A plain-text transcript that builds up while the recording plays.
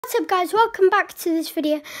What's up, guys? Welcome back to this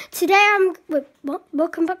video.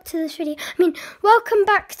 Welcome back to this video. Welcome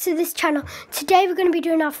back to this channel. Today we're going to be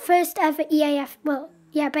doing our first ever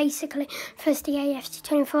basically first EAFC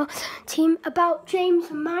 24 team about James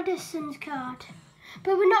Maddison's card.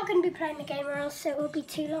 But we're not going to be playing the game or else it will be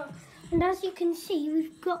too long. And as you can see,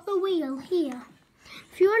 we've got the wheel here.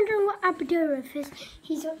 If you're wondering what Abdurrahman is,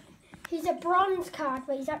 he's a bronze card,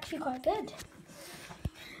 but he's actually quite good.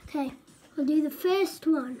 Okay. We'll do the first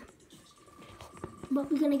one. But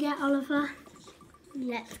we're going to get Oliver.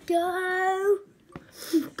 Let's go.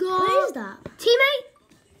 We've got... What is that? Teammate.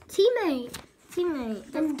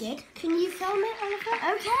 That's good. Can you film it,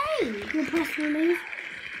 Oliver? Okay. You'll press remove.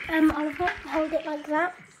 Oliver, hold it like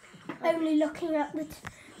that. Only looking at the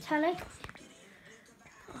telly.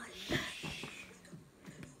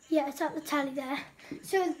 Yeah, it's at the telly there.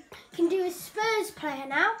 So we can do a Spurs player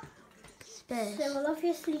now. Spurs. So we'll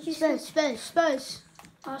obviously just... Spurs.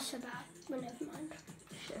 Oh, so bad. Well, never mind.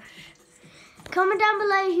 Comment down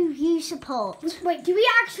below who you support. Wait, do we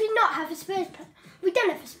actually not have a Spurs player? We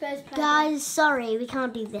don't have a Spurs player. Guys, sorry, we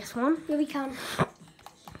can't do this one. Yeah, we can.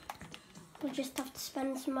 We'll just have to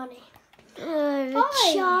spend some money.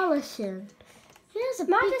 Charlison. Here's a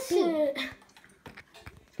Maddison. big beard.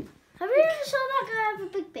 Have you ever saw that guy have a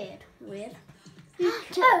big beard? Weird. We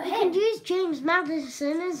can use James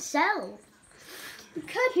Maddison as Cell. We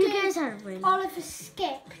could Who do goes over him? Oliver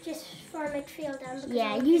Skip just for a midfielder.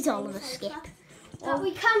 Yeah, use Oliver Skip. But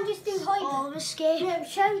we can just do Hoiberg. Oliver Skip. No,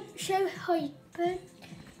 show Hoiberg.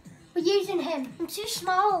 We're using him. I'm too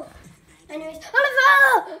small. Anyways,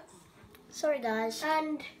 Oliver! Sorry, guys.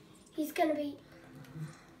 And he's going to be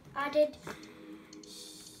added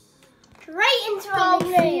straight into our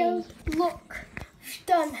midfield. Look, we've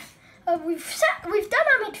done. We've done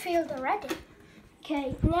our midfield already.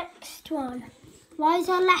 Okay, next one. Why is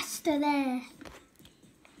our Leicester there?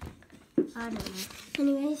 I don't know.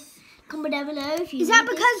 Anyways, comment down below if you is that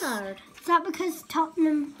because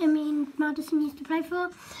Maddison used to play for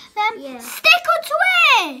them? Yeah. Stick or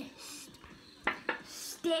twist?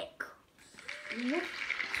 Stick.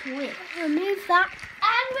 Twist. Remove that.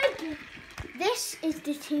 And this is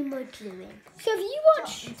the team we're doing. So if you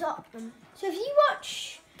watch, Tottenham. so if you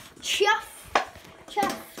watch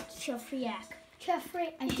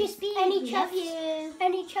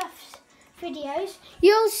any Chuff's videos,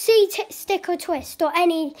 you'll see Stick or Twist or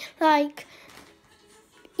any like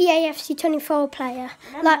EAFC 24 player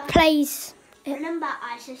plays it. Remember,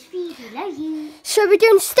 I said Speedy, love you. So we're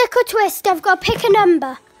doing Stick or Twist. I've got to pick a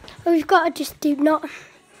number. Or we've got to just do not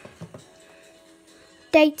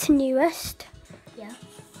date to newest. Yeah.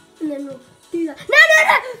 And then we'll do that.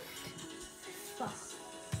 No! Fuck.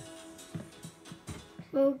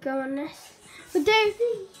 We'll go on this. We'll do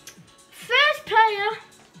first player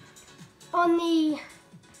on the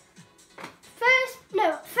first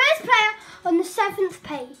player on the 7th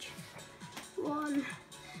page. 1,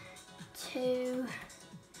 2,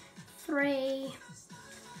 3,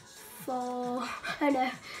 4,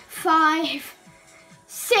 5,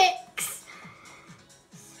 6.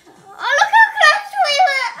 Oh, look how close we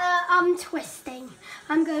were. I'm twisting.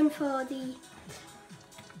 I'm going for the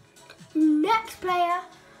next player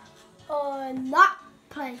on that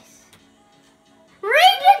place.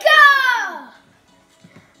 Rudiger!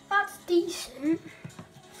 That's decent.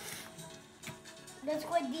 That's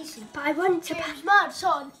quite decent. But I want to James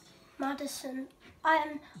Maddison.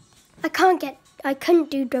 I couldn't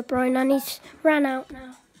do De Bruyne and he's ran out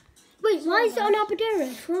now. Wait, why is it on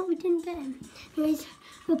Abdurrahman? What, we didn't get him. Anyways,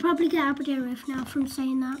 we'll probably get Abdurrahman now from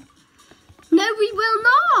saying that. No, we will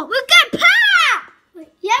not. We'll get Pack!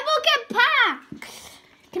 Yeah, we'll get Pack.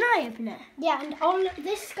 Can I open it? Yeah, and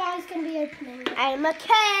this guy's going to be opening it. I'm a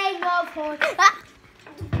king of horse.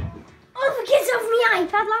 Oh, kiss off my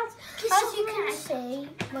iPad, lads. As you can see,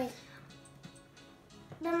 wait.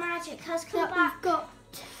 The magic has come We've back. got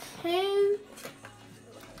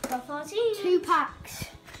two packs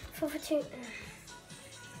for 2.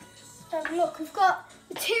 So look, we've got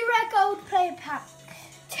the 2 red gold player packs.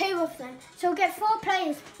 2 of them. So we'll get 4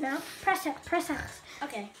 players now. Press X.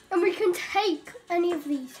 Okay. And we can take any of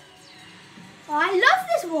these. Oh, I love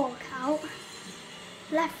this walkout.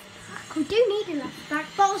 Left back. We do need a left back.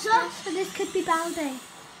 Bolsa. So this could be Balde.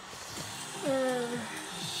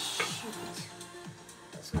 Shoot.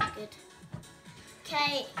 That's not good.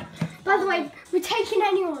 Okay. By the way, we're taking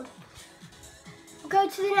anyone. We'll go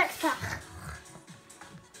to the next pack.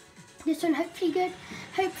 This one hopefully good.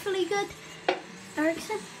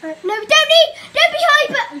 Ericsson. Right. No, don't be high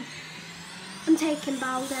button. I'm taking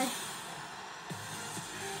Balde.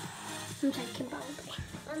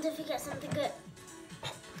 And if you get something good.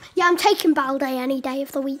 Yeah, I'm taking Balde any day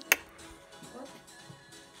of the week. What?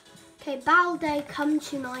 Okay, Balde, come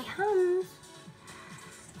to my hands.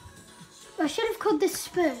 I should have called this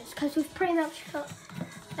Spurs because we've pretty much got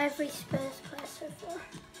every Spurs player so far.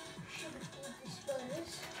 Should have called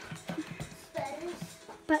this Spurs.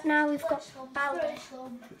 But now we've got Balde.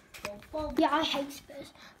 Yeah, I hate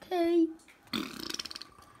Spurs. Okay.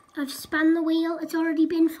 I've spun the wheel. It's already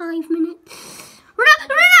been 5 minutes.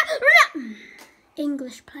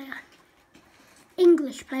 English player.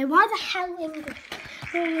 English player. Why the hell English?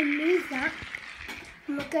 We'll remove that.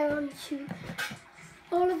 And we'll go on to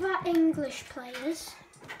all of our English players.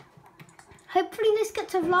 Hopefully this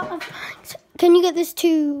gets a lot of... Can you get this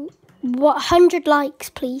to 100 likes,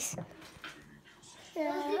 please?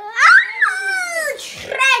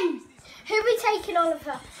 Trent! Who are we taking,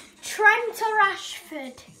 Oliver? Trent or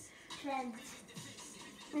Rashford? Trent.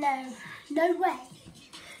 No way.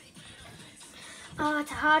 Oh,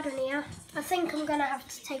 it's a hard one here. I think I'm going to have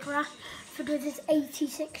to take Rashford with his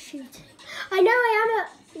 86 shooting. I know I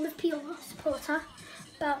am a Liverpool supporter,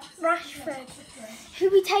 but Rashford. Who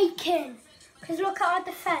are we taking? Because look at our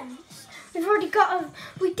defence. We've already got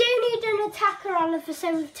we do need an attacker, Oliver,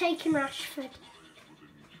 so we've taken Rashford.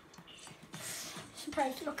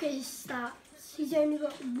 Surprised, look at his stats. He's only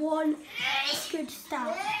got 1 good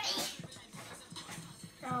stat.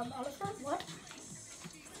 Oliver, what?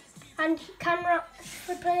 And can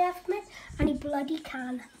Rashford play left mid? And he bloody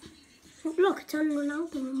can. Look, it's on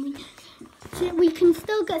Ronaldo. And we can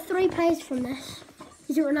still get 3 players from this.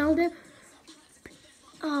 Is it Ronaldo?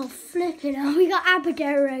 Oh, flipping hell. We got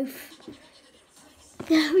Abadoro.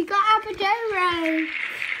 We got Abadoro.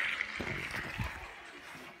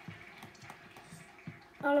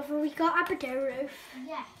 Oliver, we got Abadoro.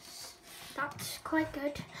 Yes. That's quite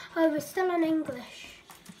good. Oh, we're still on English.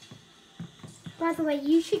 By the way,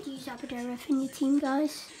 you should use Abadoro in your team,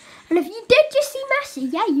 guys. And if you did just see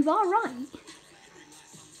Messi, yeah, you are right.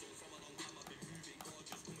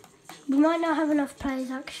 We might not have enough players,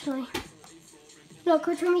 actually. Look,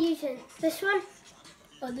 which one are we using? This one?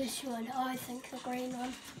 Or this one? Oh, I think the green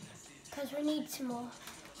one. Because we need some more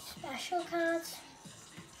special cards.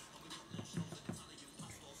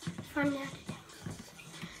 And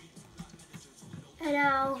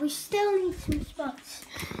now we still need some spots.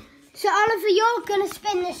 So Oliver, you're going to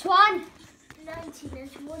spin this one.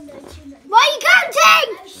 1991, 1991. Why are you counting?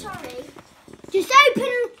 I'm sorry.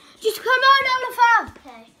 Just come on, Oliver.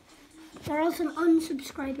 Okay. Or else I'm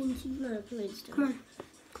unsubscribing to you. No, please don't.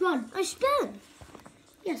 Come on. I spin.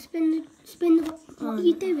 Yeah, spin the. What are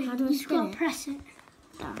you doing? How do I You've spin got it? to press it.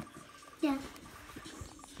 Down. Yeah.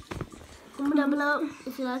 Comment down below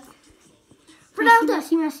if you like. Ronaldo.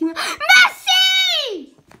 Messi!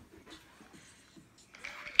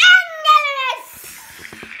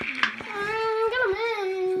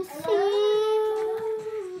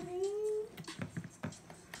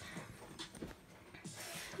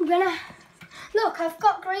 Look, I've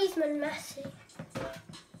got Griezmann, Messi.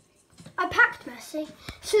 I packed Messi,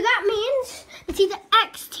 so that means it's either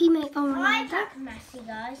ex-teammate or I Ronaldo. packed Messi,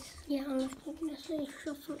 guys. Yeah, I'm taking Messi.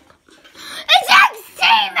 It's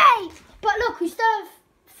ex-teammate! But look, we still have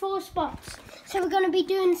 4 spots, so we're going to be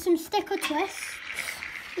doing some sticker twists.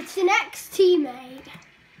 It's an ex-teammate,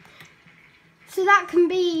 so that can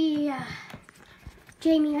be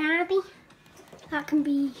Jamie Maddison. That can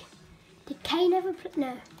be. Did Kane ever play?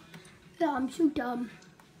 No. Oh, I'm so dumb.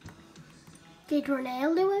 Did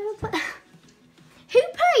Ronaldo ever play? Who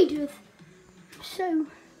played with? So,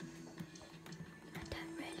 I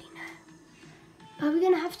don't really know. Are we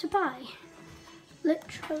going to have to buy?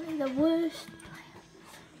 Literally the worst player.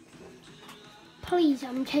 Please,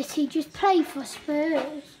 Titty, just play for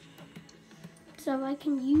Spurs. So I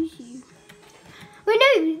can use you. Wait,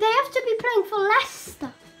 no, they have to be playing for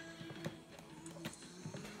Leicester.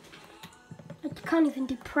 I can't even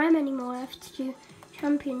do Prem anymore. I have to do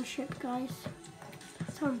Championship, guys.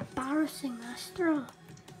 That's how embarrassing Leicester are.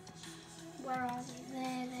 Where are they?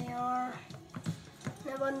 There they are.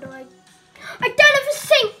 No wonder I don't have a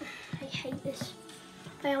sink! I hate this.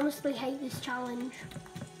 I honestly hate this challenge.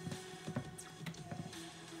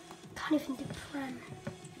 Can't even do Prem.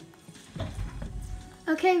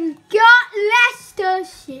 Okay, we've got Leicester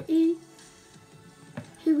City.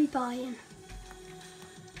 Who are we buying?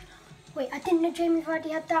 Wait, I didn't know Jamie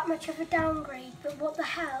Vardy had that much of a downgrade, but what the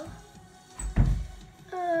hell?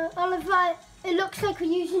 Oliver, it looks like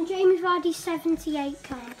we're using Jamie Vardy's 78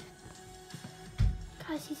 card.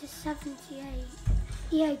 Guys, he's a 78.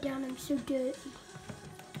 Yeah, Dan, I'm so dirty.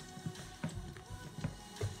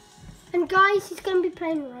 And guys, he's going to be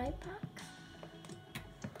playing right back.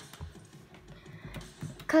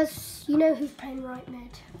 Because you know who's playing right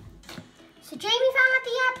mid. So Jamie found out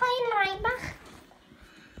the airplane right back.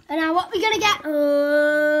 And now what we gonna get?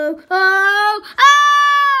 Oh!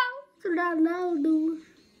 It's Ronaldo.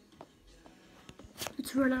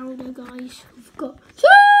 It's Ronaldo, guys. We've got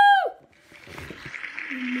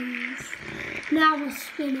move. Now we'll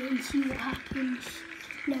spin it and see what happens.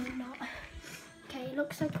 No, we're not. Okay, it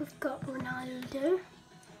looks like we've got Ronaldo.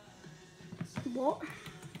 What?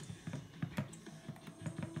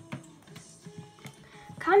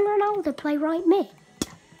 Can Ronaldo play right mid?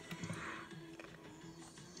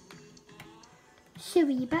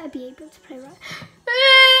 Siri, you better be able to play right.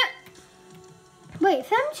 Wait, if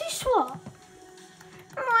them two swap.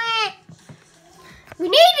 We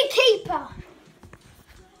need a keeper.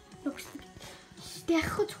 Looks like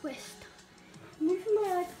stick or twist. Moving my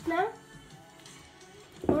head now.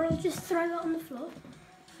 Or I'll just throw it on the floor.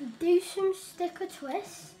 We'll do some stick or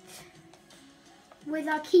twist with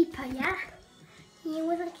our keeper, yeah? Yeah,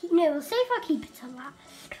 with our keeper. No, we'll save our keeper to last.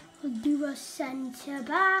 We'll do a centre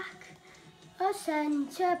back. A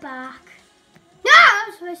centre back. No,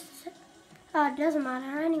 I'm supposed to say. Oh, it doesn't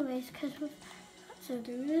matter anyways, because we've got to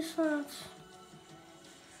do this one.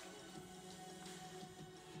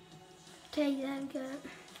 Okay, there we go.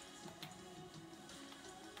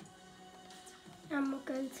 And we'll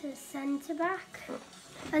go to centre back.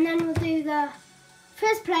 And then we'll do the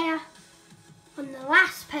first player on the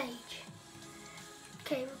last page.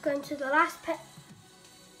 Okay, we're going to the last page.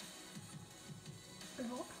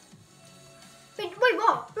 What? Wait,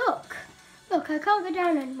 what? Look, I can't go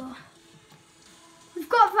down anymore. We've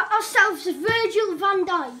got for ourselves a Virgil van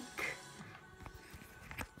Dijk.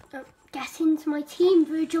 Oh, get into my team,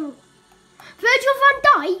 Virgil. Virgil van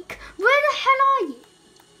Dijk? Where the hell are you?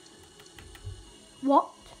 What?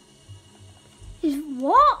 Is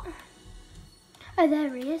what? Oh,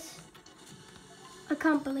 there he is. I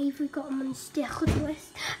can't believe we got him on stick or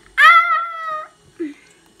twist. Ah!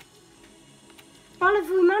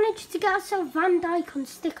 Oliver, we managed to get ourselves Van Dijk on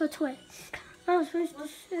stick or twist. I was supposed to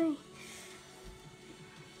say.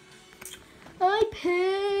 I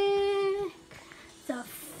pick the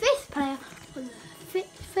fifth player on the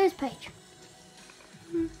first page.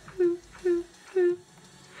 No.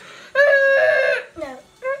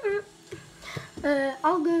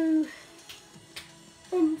 I'll go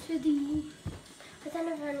into the. I don't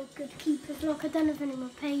have any good keepers. Look, I don't have any more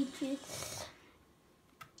pages.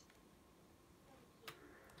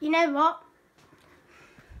 You know what?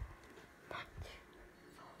 1, 2,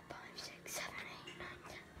 4, 5, 6, 7, 8, 9,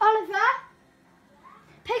 10. Oliver,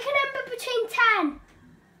 pick a number between 10.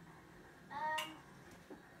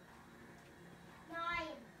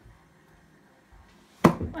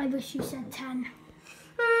 9. I wish you said 10.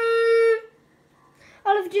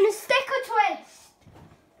 Oliver, do you want to stick or twist?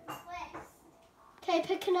 Twist. Okay,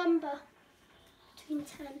 pick a number between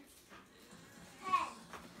 10. 10.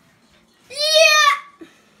 Yeah!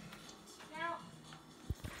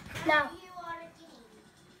 Now. You are a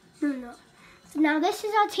team. No. So now this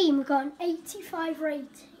is our team. We've got an 85 rating.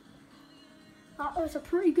 That was a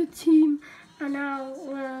pretty good team. And now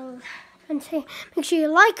we'll continue. Make sure you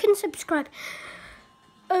like and subscribe.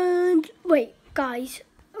 And wait, guys,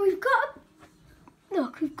 we've got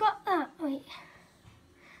that. Wait,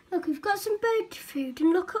 look, we've got some bird food,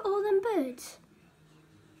 and look at all them birds.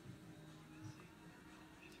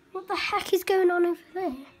 What the heck is going on over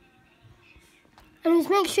there? And just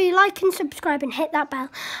make sure you like and subscribe and hit that bell,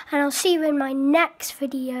 and I'll see you in my next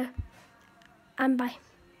video. And bye.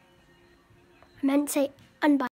 I meant to say and bye.